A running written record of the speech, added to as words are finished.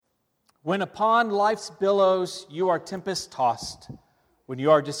When upon life's billows you are tempest-tossed, when you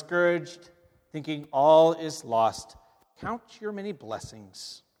are discouraged, thinking all is lost, count your many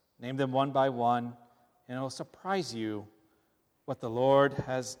blessings, name them one by one, and it will surprise you what the Lord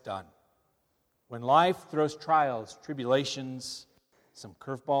has done. When life throws trials, tribulations, some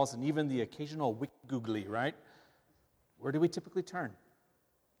curveballs, and even the occasional wick-googly, right? Where do we typically turn?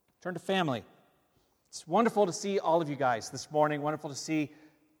 Turn to family. It's wonderful to see all of you guys this morning. Wonderful to see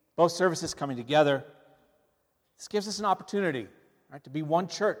both services coming together. This gives us an opportunity, right, to be one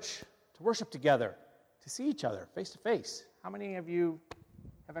church, to worship together, to see each other face to face. How many of you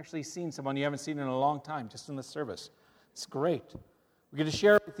have actually seen someone you haven't seen in a long time just in this service? It's great. We get to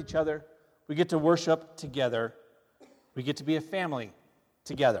share with each other. We get to worship together. We get to be a family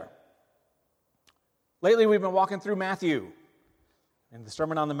together. Lately, we've been walking through Matthew in the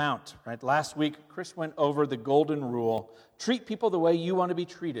Sermon on the Mount, right? Last week, Chris went over the golden rule. Treat people the way you want to be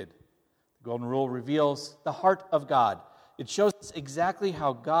treated. The golden rule reveals the heart of God. It shows us exactly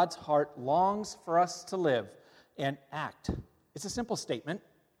how God's heart longs for us to live and act. It's a simple statement,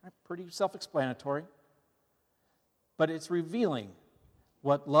 right? Pretty self-explanatory, but it's revealing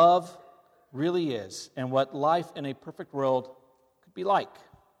what love really is and what life in a perfect world could be like.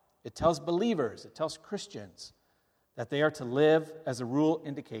 It tells believers, it tells Christians, that they are to live, as the rule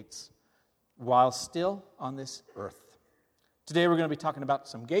indicates, while still on this earth. Today we're going to be talking about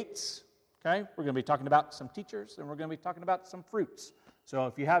some gates, okay? We're going to be talking about some teachers, and we're going to be talking about some fruits. So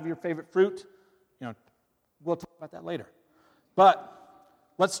if you have your favorite fruit, we'll talk about that later.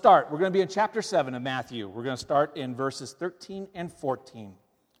 But let's start. We're going to be in chapter 7 of Matthew. We're going to start in verses 13 and 14.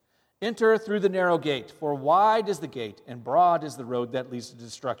 Enter through the narrow gate, for wide is the gate, and broad is the road that leads to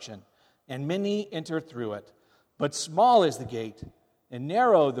destruction, and many enter through it. But small is the gate, and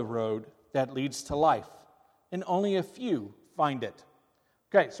narrow the road that leads to life, and only a few find it.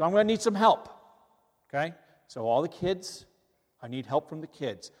 Okay, so I'm going to need some help. Okay, so all the kids, I need help from the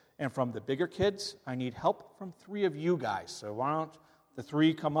kids. And from the bigger kids, I need help from 3 of you guys. So why don't the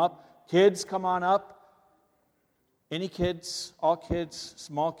 3 come up? Kids, come on up. Any kids, all kids,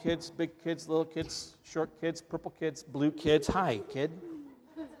 small kids, big kids, little kids, short kids, purple kids, blue kids. Hi, kid.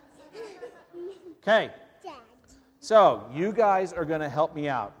 Okay. So, you guys are going to help me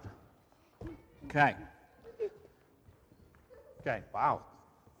out. Okay. Okay, wow.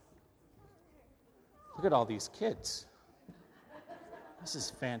 Look at all these kids. This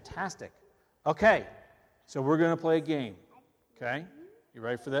is fantastic. Okay, so we're going to play a game. Okay, you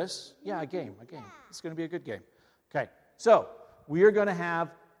ready for this? Yeah, a game. It's going to be a good game. Okay, so we are going to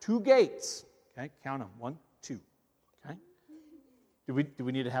have 2 gates. Okay, count them. 1, 2. Okay. Do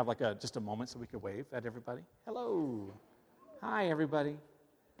we need to have just a moment so we can wave at everybody? Hello. Hi, everybody.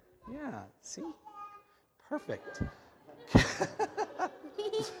 Yeah, see? Perfect. This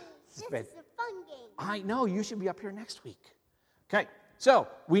is a fun game. I know, you should be up here next week. Okay, so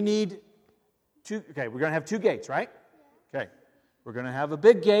we need 2, we're going to have 2 gates, right? Okay, we're going to have a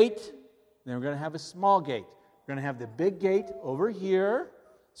big gate, then we're going to have a small gate. We're going to have the big gate over here,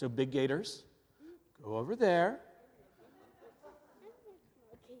 so big gators, go over there.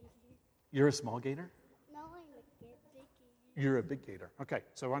 You're a small gator? No, I'm a big gator. You're a big gator. Okay,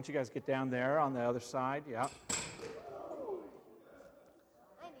 so why don't you guys get down there on the other side? Yeah.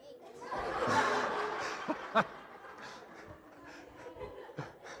 I'm 8.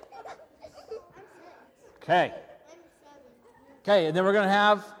 Okay. Okay, and then we're going to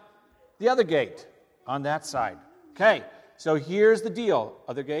have the other gate on that side. Okay, so here's the deal.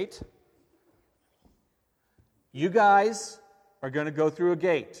 Other gate. You guys are going to go through a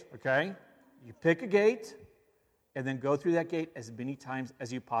gate, okay? You pick a gate, and then go through that gate as many times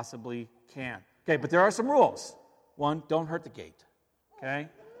as you possibly can. Okay, but there are some rules. 1, don't hurt the gate, okay?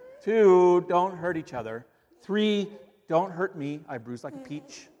 2, don't hurt each other. 3, don't hurt me. I bruise like a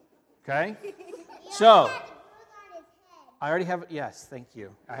peach, okay? So, I already have, yes, thank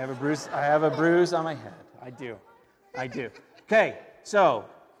you. I have a bruise on my head. I do. Okay, so,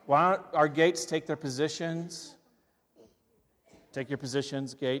 why don't our gates take their positions? Take your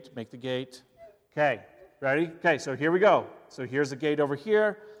positions, gate, make the gate. Okay, ready? Okay, so here we go. So here's a gate over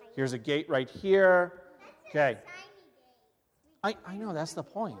here. Here's a gate right here. Okay. I know, that's the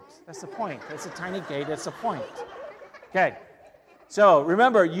point. It's a tiny gate, that's the point. Okay, so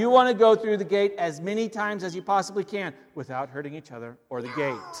remember, you want to go through the gate as many times as you possibly can without hurting each other or the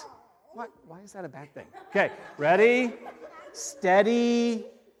gate. What? Why is that a bad thing? Okay, ready, steady,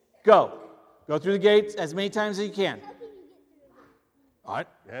 go. Go through the gates as many times as you can. All right,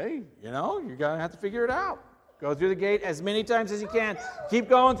 hey, you're going to have to figure it out. Go through the gate as many times as you can. Keep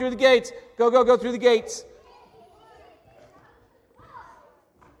going through the gates. Go through the gates.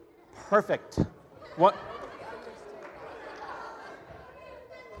 Perfect. What?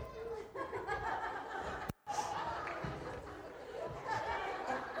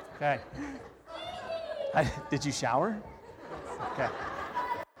 Okay. Did you shower? Okay.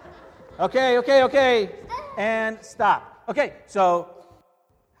 Okay. And stop. Okay, so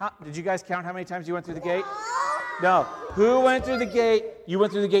did you guys count how many times you went through the gate? No. Who went through the gate? You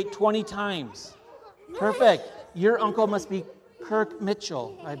went through the gate 20 times. Perfect. Your uncle must be Kirk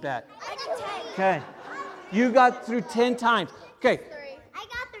Mitchell, I bet. I got 10. Okay. You got through 10 times. Okay. I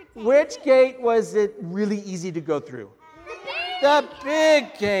got through 10. Which gate was it really easy to go through? The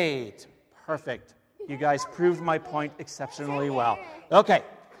big gate. Perfect. You guys proved my point exceptionally well. Okay.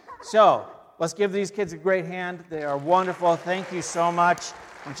 So, let's give these kids a great hand. They are wonderful. Thank you so much.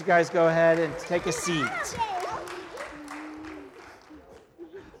 Why don't you guys go ahead and take a seat.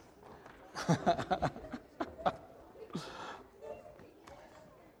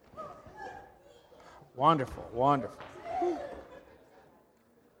 Wonderful, wonderful.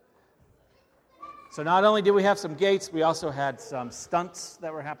 So not only did we have some gates, we also had some stunts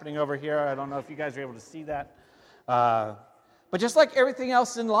that were happening over here. I don't know if you guys were able to see that. But just like everything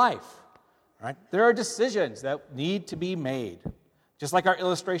else in life, right, there are decisions that need to be made. Just like our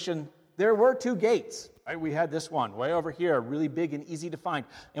illustration, there were 2 gates. Right? We had this one way over here, really big and easy to find.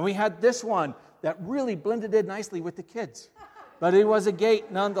 And we had this one that really blended in nicely with the kids. But it was a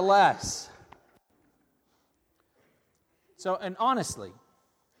gate nonetheless. So, and honestly,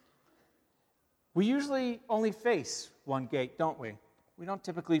 we usually only face one gate, don't we? We don't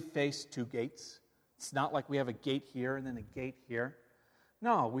typically face 2 gates. It's not like we have a gate here and then a gate here.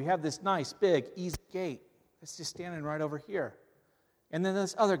 No, we have this nice, big, easy gate that's just standing right over here. And then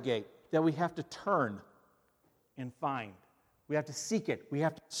this other gate that we have to turn and find. We have to seek it. We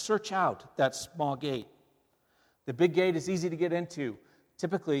have to search out that small gate. The big gate is easy to get into.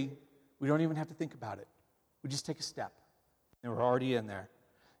 Typically, we don't even have to think about it. We just take a step, and we're already in there.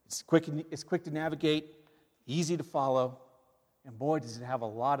 It's quick to navigate, easy to follow, and boy, does it have a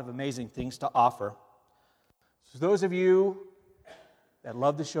lot of amazing things to offer. So those of you that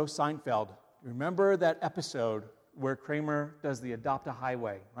love the show Seinfeld, remember that episode where Kramer does the Adopt a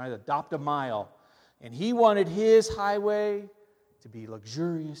Highway, right? Adopt a Mile. And he wanted his highway to be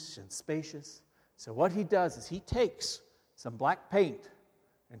luxurious and spacious. So what he does is he takes some black paint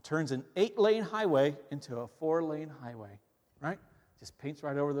and turns an 8-lane highway into a 4-lane highway, right? Just paints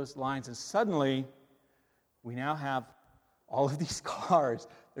right over those lines. And suddenly, we now have all of these cars.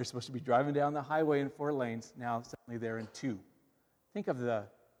 They're supposed to be driving down the highway in 4 lanes. Now, suddenly they're in 2. Think of the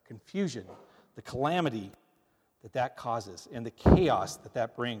confusion, the calamity that causes, and the chaos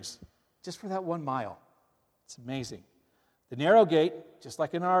that brings, just for that 1 mile. It's amazing. The narrow gate, just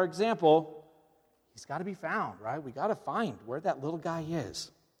like in our example, he's got to be found, right? We got to find where that little guy is.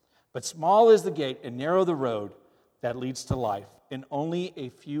 But small is the gate and narrow the road that leads to life, and only a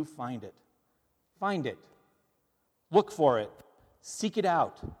few find it. Find it. Look for it. Seek it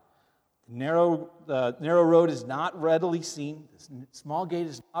out. The narrow road is not readily seen. The small gate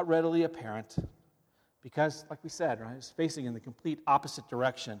is not readily apparent because, like we said, right, it's facing in the complete opposite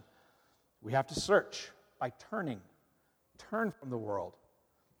direction. We have to search by turning. Turn from the world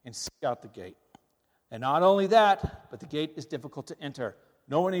and seek out the gate. And not only that, but the gate is difficult to enter.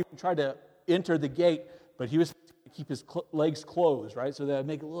 No one even tried to enter the gate, but he was to keep his legs closed, right? So that would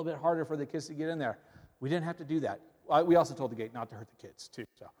make it a little bit harder for the kids to get in there. We didn't have to do that. We also told the gate not to hurt the kids, too.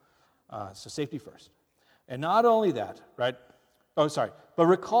 So safety first. And not only that, right? But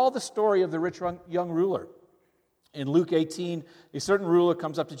recall the story of the rich young ruler. In Luke 18, a certain ruler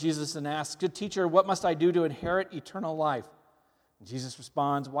comes up to Jesus and asks, "Good teacher, what must I do to inherit eternal life?" And Jesus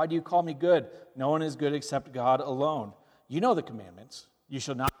responds, "Why do you call me good? No one is good except God alone. You know the commandments. You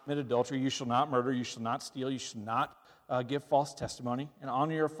shall not commit adultery. You shall not murder. You shall not steal. You shall not give false testimony. And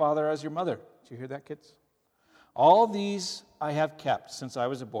honor your father as your mother." Did you hear that, kids? "All these I have kept since I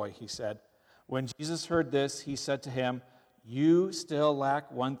was a boy," he said. When Jesus heard this, he said to him, "You still lack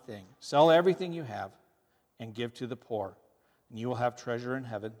one thing. Sell everything you have and give to the poor, and you will have treasure in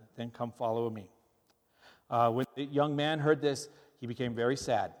heaven. Then come follow me." When the young man heard this, he became very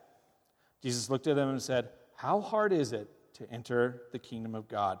sad. Jesus looked at him and said, "How hard is it to enter the kingdom of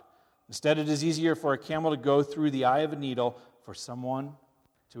God? Instead, it is easier for a camel to go through the eye of a needle for someone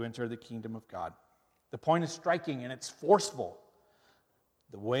to enter the kingdom of God." The point is striking and it's forceful.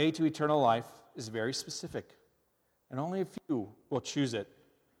 The way to eternal life is very specific, and only a few will choose it.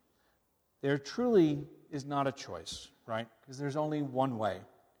 There truly is not a choice, right? Because there's only one way.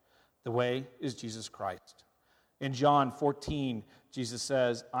 The way is Jesus Christ. In John 14, Jesus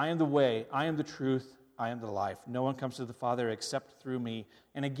says, "I am the way, I am the truth, I am the life. No one comes to the Father except through me.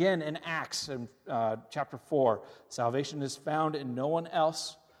 And again in Acts in chapter 4, salvation is found in no one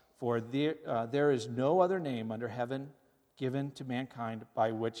else, for there is no other name under heaven given to mankind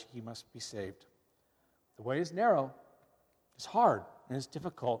by which he must be saved. The way is narrow, it's hard, and it's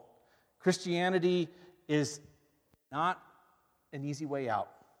difficult. Christianity is not an easy way out,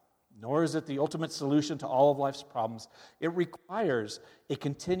 nor is it the ultimate solution to all of life's problems. It requires a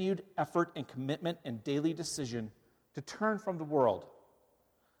continued effort and commitment and daily decision to turn from the world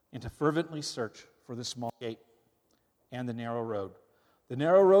and to fervently search for the small gate and the narrow road. The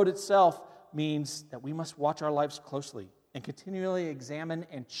narrow road itself means that we must watch our lives closely and continually examine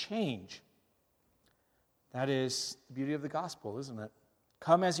and change. That is the beauty of the gospel, isn't it?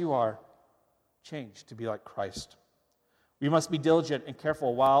 Come as you are, change to be like Christ. We must be diligent and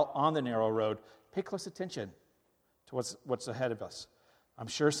careful while on the narrow road. Pay close attention to what's ahead of us. I'm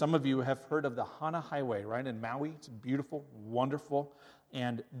sure some of you have heard of the Hana Highway, right, in Maui. It's beautiful, wonderful,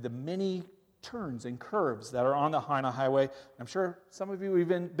 and the many turns and curves that are on the Hana Highway. I'm sure some of you have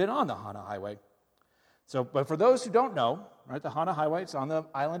even been on the Hana Highway. But for those who don't know, right, the Hana Highway, it's on the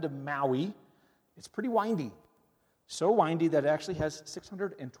island of Maui. It's pretty windy. So windy that it actually has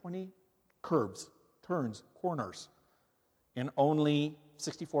 620 curves, turns, corners, in only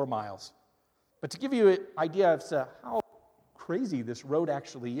 64 miles. But to give you an idea of how crazy this road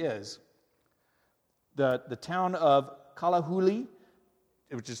actually is, the town of Kalahuli,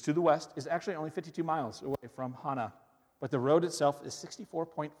 which is to the west, is actually only 52 miles away from Hana. But the road itself is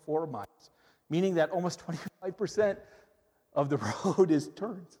 64.4 miles, meaning that almost 25% of the road is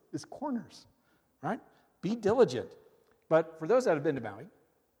turns, is corners, right? Be diligent. But for those that have been to Maui,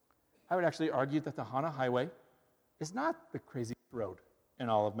 I would actually argue that the Hana Highway is not the craziest road in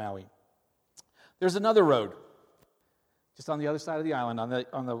all of Maui. There's another road just on the other side of the island,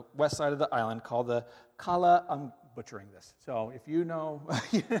 on the west side of the island, called the I'm butchering this. So if you know,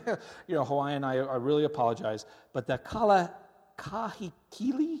 Hawaiian, I really apologize. But the Kahikili,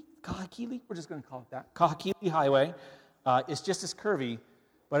 we're just going to call it that, Kahikili Highway is just as curvy.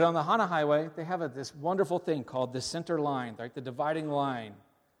 But on the Hana Highway, they have this wonderful thing called the center line, right, the dividing line.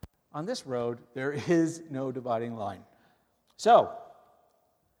 On this road, there is no dividing line. So,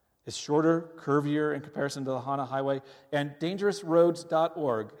 it's shorter, curvier in comparison to the Hana Highway. And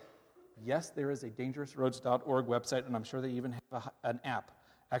dangerousroads.org, yes, there is a dangerousroads.org website, and I'm sure they even have an app,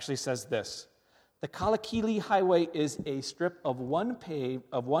 actually says this. The Kalakili Highway is a strip of one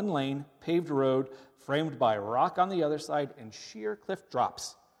lane paved road framed by rock on the other side and sheer cliff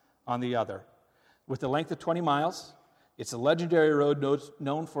drops on the other. With a length of 20 miles, it's a legendary road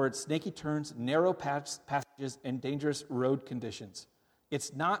known for its snaky turns, narrow passages, and dangerous road conditions.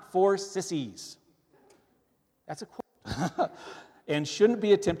 It's not for sissies. That's a quote. And shouldn't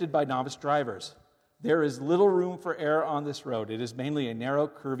be attempted by novice drivers. There is little room for error on this road. It is mainly a narrow,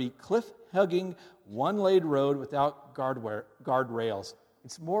 curvy, cliff-hugging, one-lane road without guardrails.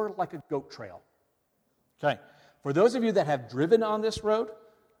 It's more like a goat trail. Okay. For those of you that have driven on this road,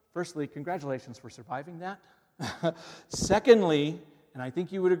 firstly, congratulations for surviving that. Secondly, and I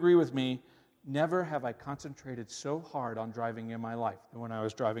think you would agree with me, never have I concentrated so hard on driving in my life than when I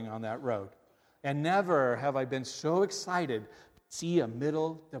was driving on that road. And never have I been so excited to see a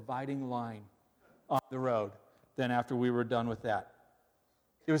middle dividing line on the road than after we were done with that.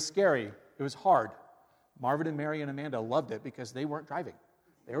 It was scary. It was hard. Marvin and Mary and Amanda loved it because they weren't driving.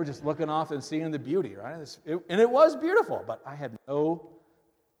 They were just looking off and seeing the beauty, right? And it was beautiful, but I had no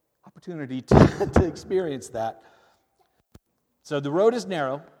opportunity to experience that. So the road is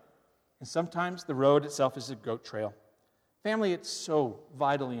narrow, and sometimes the road itself is a goat trail. Family, it's so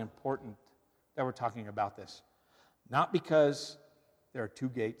vitally important that we're talking about this. Not because there are two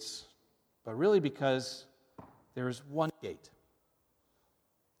gates, but really because there is one gate.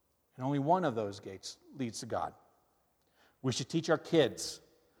 And only one of those gates leads to God. We should teach our kids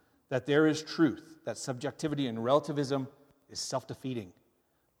that there is truth, that subjectivity and relativism is self-defeating.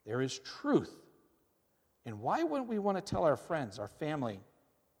 There is truth. And why wouldn't we want to tell our friends, our family,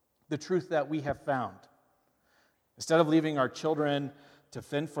 the truth that we have found? Instead of leaving our children to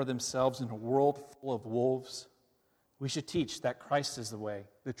fend for themselves in a world full of wolves, we should teach that Christ is the way,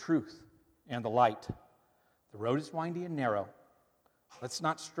 the truth, and the light. The road is windy and narrow. Let's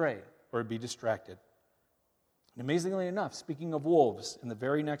not stray or be distracted. And amazingly enough, speaking of wolves, in the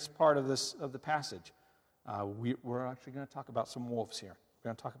very next part of the passage, we're actually going to talk about some wolves here. We're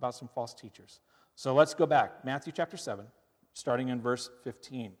going to talk about some false teachers. So let's go back. Matthew chapter 7, starting in verse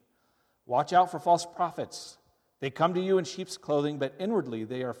 15. Watch out for false prophets. They come to you in sheep's clothing, but inwardly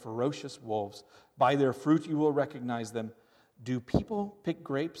they are ferocious wolves. By their fruit you will recognize them. Do people pick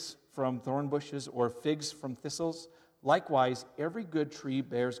grapes from thorn bushes or figs from thistles? Likewise, every good tree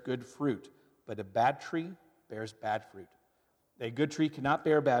bears good fruit, but a bad tree bears bad fruit. A good tree cannot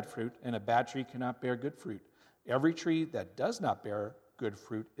bear bad fruit, and a bad tree cannot bear good fruit. Every tree that does not bear good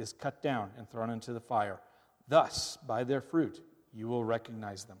fruit is cut down and thrown into the fire. Thus, by their fruit, you will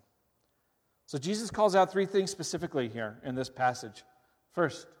recognize them. So Jesus calls out three things specifically here in this passage.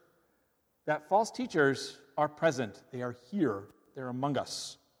 First, that false teachers are present. They are here. They're among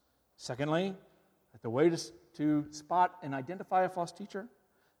us. Secondly, that the way to spot and identify a false teacher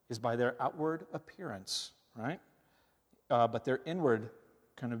is by their outward appearance, right? But their inward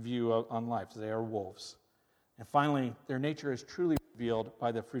kind of view on life. They are wolves. And finally, their nature is truly revealed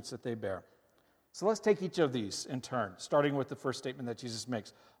by the fruits that they bear. So let's take each of these in turn, starting with the first statement that Jesus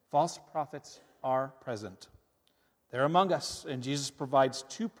makes. False prophets are present. They're among us, and Jesus provides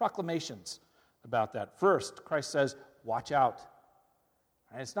two proclamations about that. First, Christ says, watch out.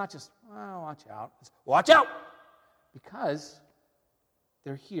 And it's not just, well, watch out. It's, watch out! Because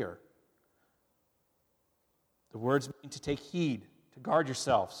they're here. The words mean to take heed, to guard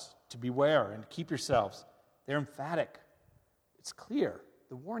yourselves, to beware, and to keep yourselves. They're emphatic. It's clear.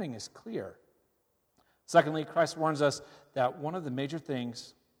 The warning is clear. Secondly, Christ warns us that one of the major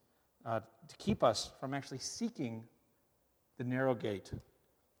things to keep us from actually seeking the narrow gate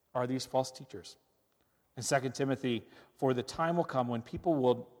are these false teachers. In 2 Timothy, for the time will come when people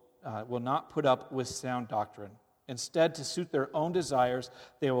will not put up with sound doctrine. Instead, to suit their own desires,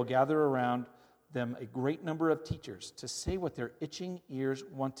 they will gather around them a great number of teachers to say what their itching ears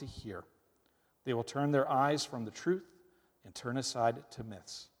want to hear. They will turn their eyes from the truth and turn aside to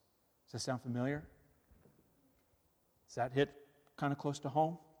myths. Does that sound familiar? Does that hit kind of close to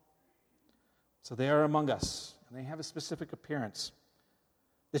home? So they are among us, and they have a specific appearance.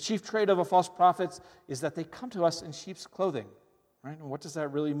 The chief trait of a false prophet is that they come to us in sheep's clothing, right? And what does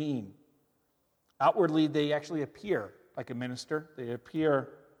that really mean? Outwardly, they actually appear like a minister. They appear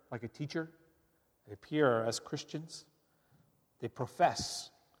like a teacher. They appear as Christians. They profess.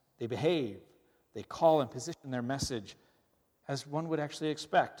 They behave. They call and position their message as one would actually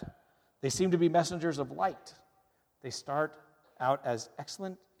expect. They seem to be messengers of light. They start out as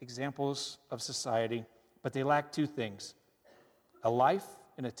excellent examples of society, but they lack two things: a life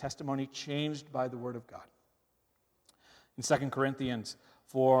and a testimony changed by the Word of God. In 2 Corinthians,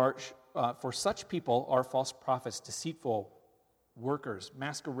 for such people are false prophets, deceitful workers,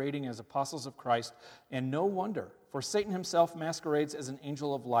 masquerading as apostles of Christ, and no wonder, for Satan himself masquerades as an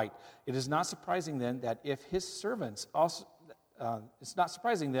angel of light. It is not surprising then that if his servants also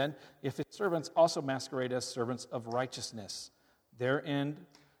masquerade as servants of righteousness. Their end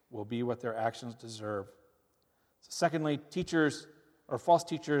will be what their actions deserve. So secondly, teachers or false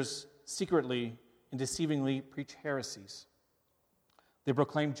teachers secretly and deceivingly preach heresies. They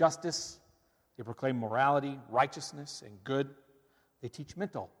proclaim justice, they proclaim morality, righteousness, and good. They teach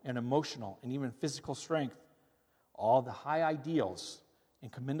mental and emotional and even physical strength, all the high ideals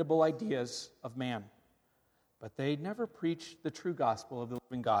and commendable ideas of man. But they never preach the true gospel of the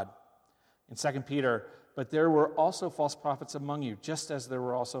living God. In 2 Peter, but there were also false prophets among you, just as there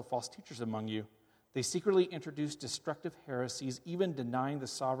were also false teachers among you. They secretly introduced destructive heresies, even denying the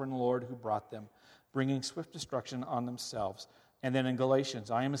sovereign Lord who brought them, bringing swift destruction on themselves. And then in Galatians,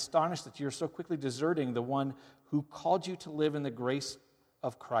 I am astonished that you are so quickly deserting the one who called you to live in the grace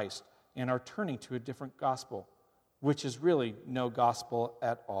of Christ and are turning to a different gospel, which is really no gospel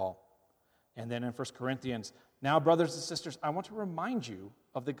at all. And then in 1 Corinthians, now, brothers and sisters, I want to remind you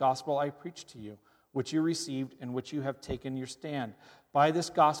of the gospel I preached to you, which you received and which you have taken your stand. By this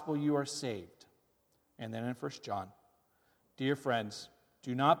gospel you are saved. And then in 1 John, dear friends,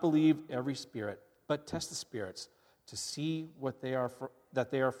 do not believe every spirit, but test the spirits to see that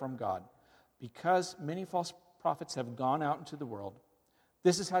they are from God. Because many false prophets have gone out into the world,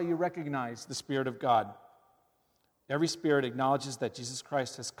 this is how you recognize the Spirit of God. Every spirit acknowledges that Jesus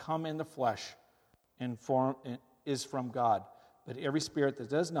Christ has come in the flesh and is from God. But every spirit that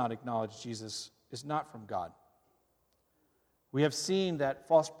does not acknowledge Jesus is not from God. We have seen that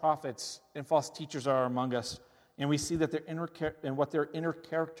false prophets and false teachers are among us, and we see that what their inner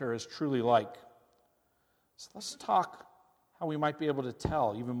character is truly like. So let's talk how we might be able to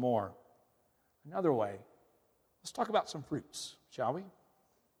tell even more. Another way, let's talk about some fruits, shall we?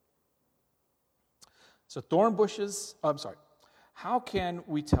 So how can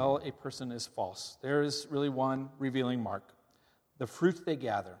we tell a person is false? There is really one revealing mark: the fruit they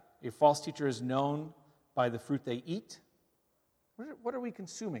gather. A false teacher is known by the fruit they eat. What are we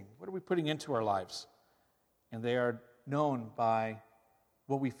consuming? What are we putting into our lives? And they are known by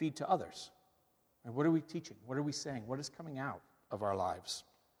what we feed to others. And what are we teaching? What are we saying? What is coming out of our lives?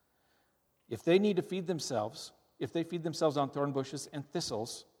 If they need to feed themselves, if they feed themselves on thorn bushes and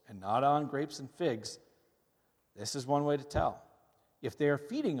thistles and not on grapes and figs, this is one way to tell. If they are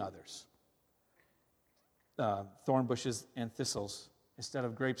feeding others, thorn bushes and thistles instead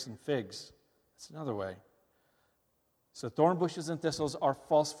of grapes and figs, that's another way. So thorn bushes and thistles are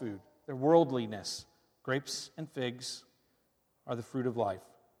false food. They're worldliness. Grapes and figs are the fruit of life.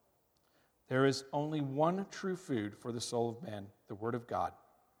 There is only one true food for the soul of man, the Word of God.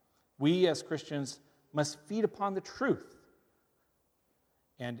 We as Christians must feed upon the truth,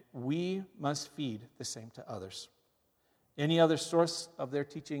 and we must feed the same to others. Any other source of their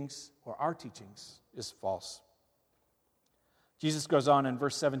teachings or our teachings is false. Jesus goes on in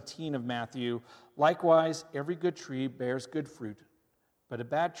verse 17 of Matthew, likewise, every good tree bears good fruit, but a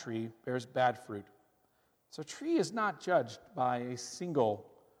bad tree bears bad fruit. So a tree is not judged by a single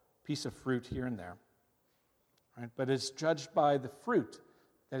piece of fruit here and there, right? But it's judged by the fruit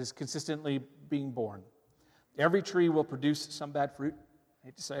that is consistently being born. Every tree will produce some bad fruit. I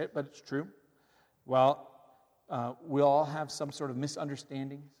hate to say it, but it's true. Well, we'll all have some sort of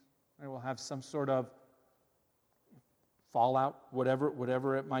misunderstandings. Right? We'll have some sort of fallout,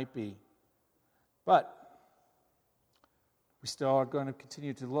 whatever it might be. But we still are going to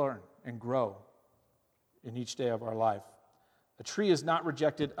continue to learn and grow in each day of our life. A tree is not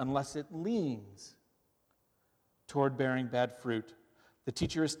rejected unless it leans toward bearing bad fruit. The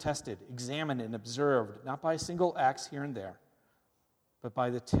teacher is tested, examined, and observed, not by single acts here and there, but by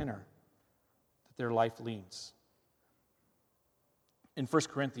the tenor that their life leans. In 1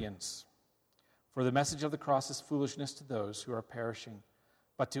 Corinthians, for the message of the cross is foolishness to those who are perishing,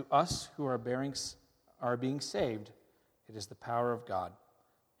 but to us who are being saved, it is the power of God.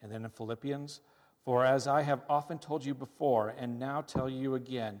 And then in Philippians, for as I have often told you before, and now tell you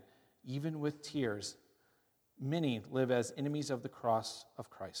again, even with tears, many live as enemies of the cross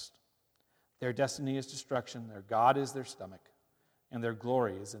of Christ. Their destiny is destruction, their God is their stomach, and their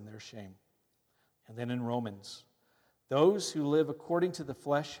glory is in their shame. And then in Romans, those who live according to the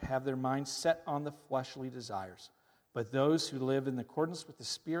flesh have their minds set on the fleshly desires, but those who live in accordance with the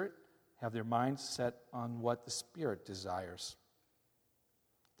Spirit have their minds set on what the Spirit desires.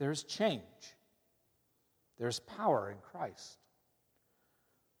 There's change. There's power in Christ.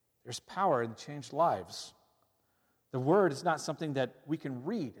 There's power in changed lives. The Word is not something that we can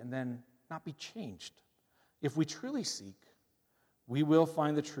read and then not be changed. If we truly seek, we will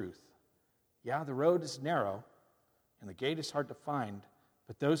find the truth. Yeah, the road is narrow and the gate is hard to find,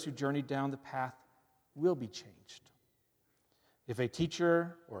 but those who journey down the path will be changed. If a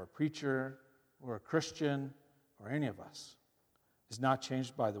teacher or a preacher or a Christian or any of us is not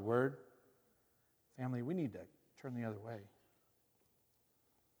changed by the Word, family, we need to turn the other way.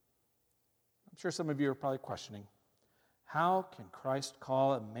 I'm sure some of you are probably questioning, how can Christ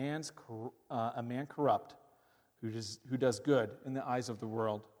call a man corrupt who does good in the eyes of the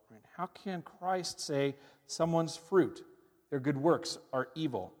world? Right? How can Christ say someone's fruit, their good works, are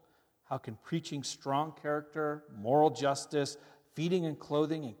evil? How can preaching strong character, moral justice, feeding and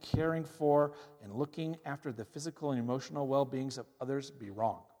clothing and caring for and looking after the physical and emotional well-beings of others be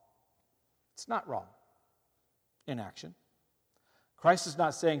wrong? It's not wrong in action. Christ is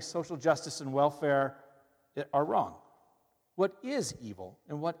not saying social justice and welfare are wrong. What is evil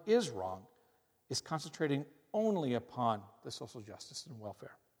and what is wrong is concentrating only upon the social justice and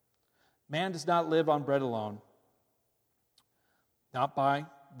welfare. Man does not live on bread alone, not by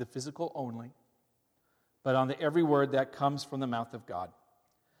the physical only, but on the every word that comes from the mouth of God.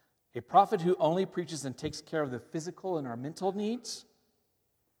 A prophet who only preaches and takes care of the physical and our mental needs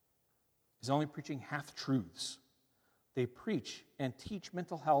is only preaching half-truths. They preach and teach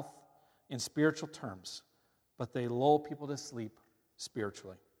mental health in spiritual terms, but they lull people to sleep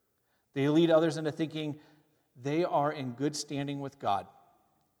spiritually. They lead others into thinking they are in good standing with God.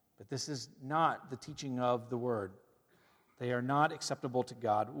 But this is not the teaching of the Word. They are not acceptable to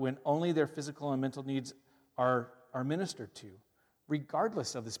God when only their physical and mental needs are ministered to,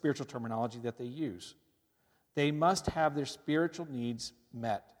 regardless of the spiritual terminology that they use. They must have their spiritual needs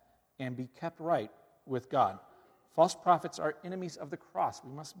met and be kept right with God. False prophets are enemies of the cross.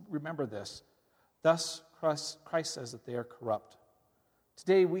 We must remember this. Thus, Christ says that they are corrupt.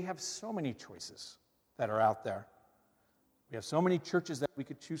 Today, we have so many choices that are out there. We have so many churches that we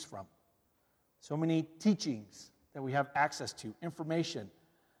could choose from, so many teachings that we have access to, information.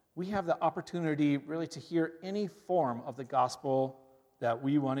 We have the opportunity really to hear any form of the gospel that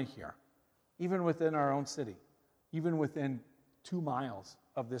we want to hear, even within our own city, even within 2 miles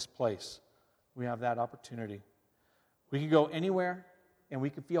of this place. We have that opportunity. We can go anywhere, and we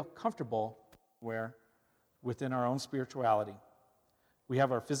can feel comfortable where within our own spirituality. we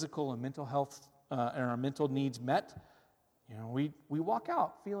have our physical and mental health and our mental needs met, we walk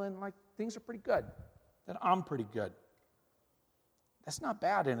out feeling like things are pretty good, that I'm pretty good. That's not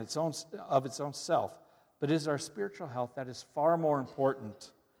bad in its own self, but it is our spiritual health that is far more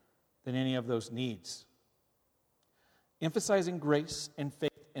important than any of those needs. Emphasizing grace and faith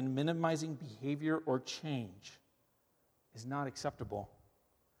and minimizing behavior or change is not acceptable.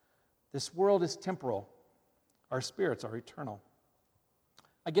 This world is temporal. Our spirits are eternal.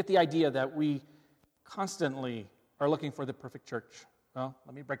 I get the idea that we constantly are looking for the perfect church. Well,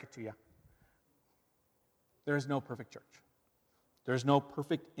 let me break it to you. There is no perfect church. There is no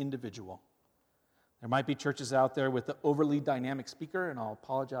perfect individual. There might be churches out there with the overly dynamic speaker, and I'll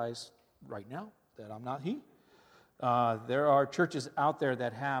apologize right now that I'm not he. There are churches out there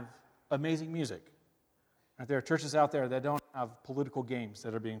that have amazing music. There are churches out there that don't have political games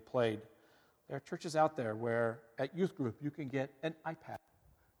that are being played. There are churches out there where at youth group you can get an iPad.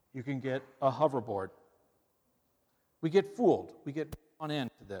 You can get a hoverboard. We get fooled. We get on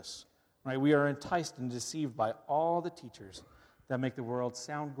into this. Right? We are enticed and deceived by all the teachers that make the world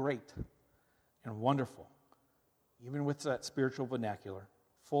sound great and wonderful, even with that spiritual vernacular,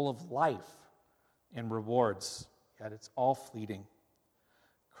 full of life and rewards, yet it's all fleeting.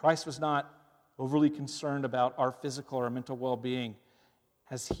 Christ was not overly concerned about our physical or mental well-being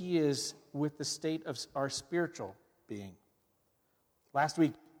as he is with the state of our spiritual being. Last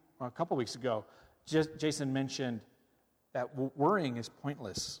week, or a couple weeks ago, Jason mentioned that worrying is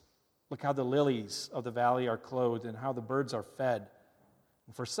pointless. Look how the lilies of the valley are clothed and how the birds are fed.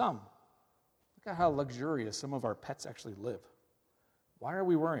 And for some, look at how luxurious some of our pets actually live. Why are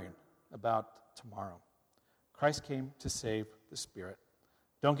we worrying about tomorrow? Christ came to save the spirit.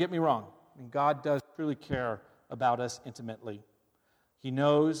 Don't get me wrong. God does truly care about us intimately. He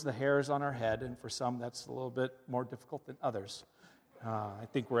knows the hairs on our head, and for some that's a little bit more difficult than others. I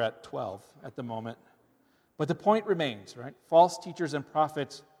think we're at 12 at the moment. But the point remains, right? False teachers and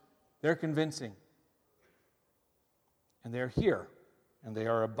prophets, they're convincing. And they're here, and they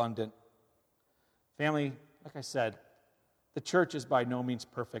are abundant. Family, like I said, the church is by no means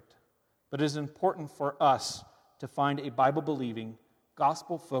perfect, but it is important for us to find a Bible-believing,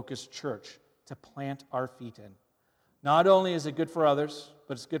 gospel-focused church to plant our feet in. Not only is it good for others,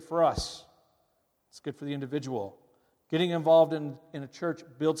 but it's good for us. It's good for the individual. Getting involved in a church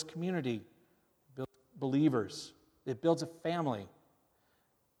builds community, builds believers. It builds a family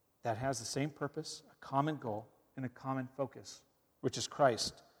that has the same purpose, a common goal, and a common focus, which is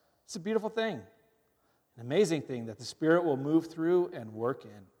Christ. It's a beautiful thing, an amazing thing that the Spirit will move through and work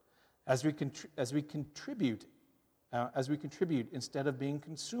in as we contribute instead of being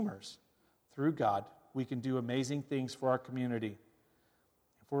consumers. Through God, we can do amazing things for our community.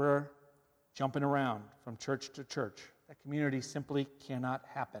 If we're jumping around from church to church, that community simply cannot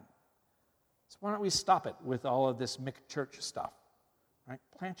happen. So why don't we stop it with all of this mixed church stuff? Right?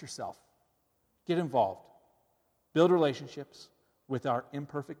 Plant yourself. Get involved. Build relationships with our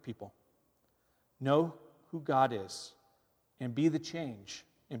imperfect people. Know who God is and be the change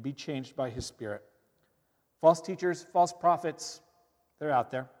and be changed by His Spirit. False teachers, false prophets, they're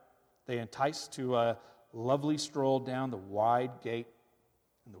out there. They entice to a lovely stroll down the wide gate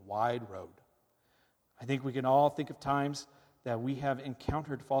and the wide road. I think we can all think of times that we have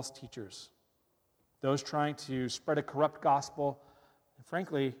encountered false teachers, those trying to spread a corrupt gospel. And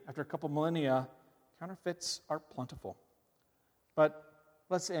frankly, after a couple millennia, counterfeits are plentiful. But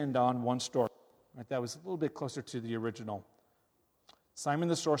let's end on one story, right, that was a little bit closer to the original. Simon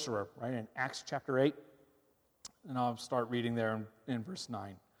the sorcerer, right, in Acts chapter 8. And I'll start reading there in verse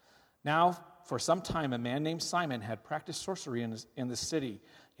 9. Now, for some time, a man named Simon had practiced sorcery in the city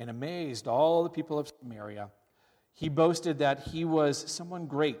and amazed all the people of Samaria. He boasted that he was someone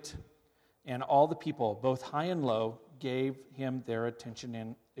great, and all the people, both high and low, gave him their attention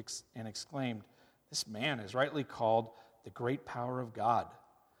and exclaimed, "This man is rightly called the great power of God."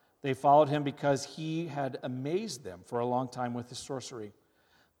 They followed him because he had amazed them for a long time with his sorcery.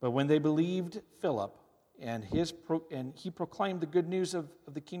 But when they believed Philip, and he proclaimed the good news of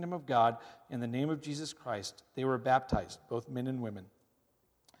the kingdom of God in the name of Jesus Christ, they were baptized, both men and women.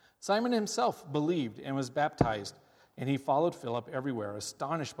 Simon himself believed and was baptized, and he followed Philip everywhere,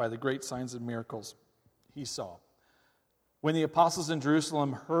 astonished by the great signs and miracles he saw. When the apostles in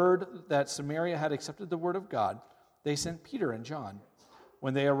Jerusalem heard that Samaria had accepted the word of God, they sent Peter and John.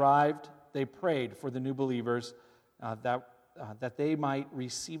 When they arrived, they prayed for the new believers that they might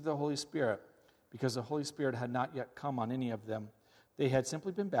receive the Holy Spirit, because the Holy Spirit had not yet come on any of them. They had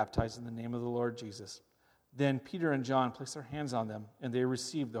simply been baptized in the name of the Lord Jesus. Then Peter and John placed their hands on them, and they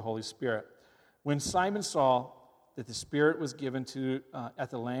received the Holy Spirit. When Simon saw that the Spirit was given to at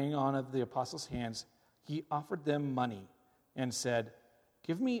the laying on of the apostles' hands, he offered them money and said,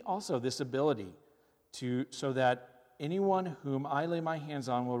 "Give me also this ability so that anyone whom I lay my hands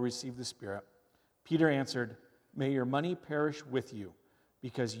on will receive the Spirit." Peter answered, "May your money perish with you,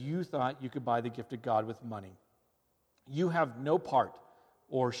 because you thought you could buy the gift of God with money. You have no part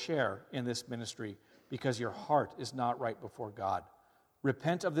or share in this ministry, because your heart is not right before God.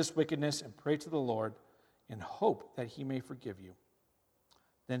 Repent of this wickedness and pray to the Lord in hope that he may forgive you."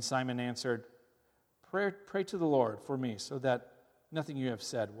 Then Simon answered, Pray to the Lord for me, so that nothing you have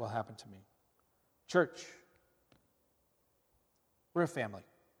said will happen to me." Church, we're a family.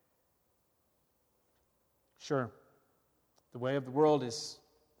 Sure, the way of the world is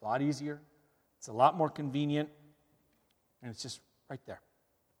a lot easier, it's a lot more convenient, and it's just right there.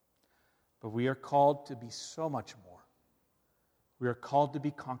 But we are called to be so much more. We are called to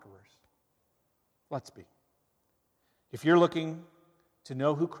be conquerors. Let's be. If you're looking to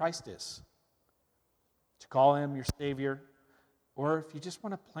know who Christ is, to call him your Savior, or if you just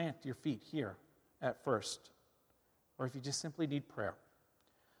want to plant your feet here at First, or if you just simply need prayer,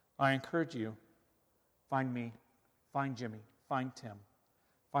 I encourage you, find me, find Jimmy, find Tim,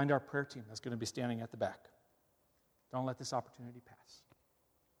 find our prayer team that's going to be standing at the back. Don't let this opportunity pass.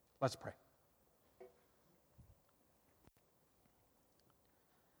 Let's pray.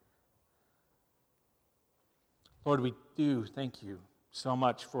 Lord, we do thank you so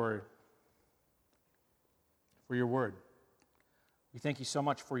much for your word. We thank you so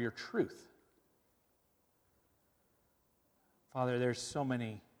much for your truth. Father, there's so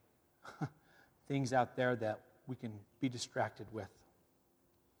many things out there that we can be distracted with.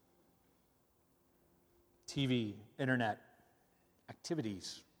 TV, internet,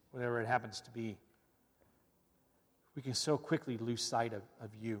 activities, whatever it happens to be. We can so quickly lose sight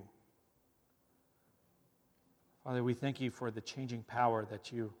of you. Father, we thank you for the changing power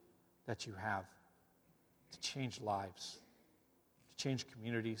that you have to change lives, to change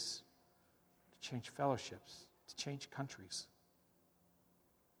communities, to change fellowships, to change countries.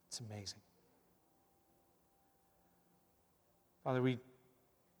 It's amazing. Father, we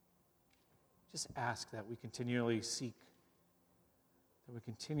just ask that we continually seek, that we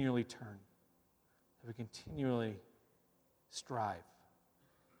continually turn, that we continually strive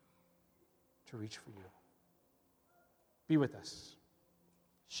to reach for you. Be with us.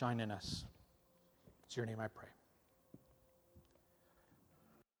 Shine in us. It's your name I pray.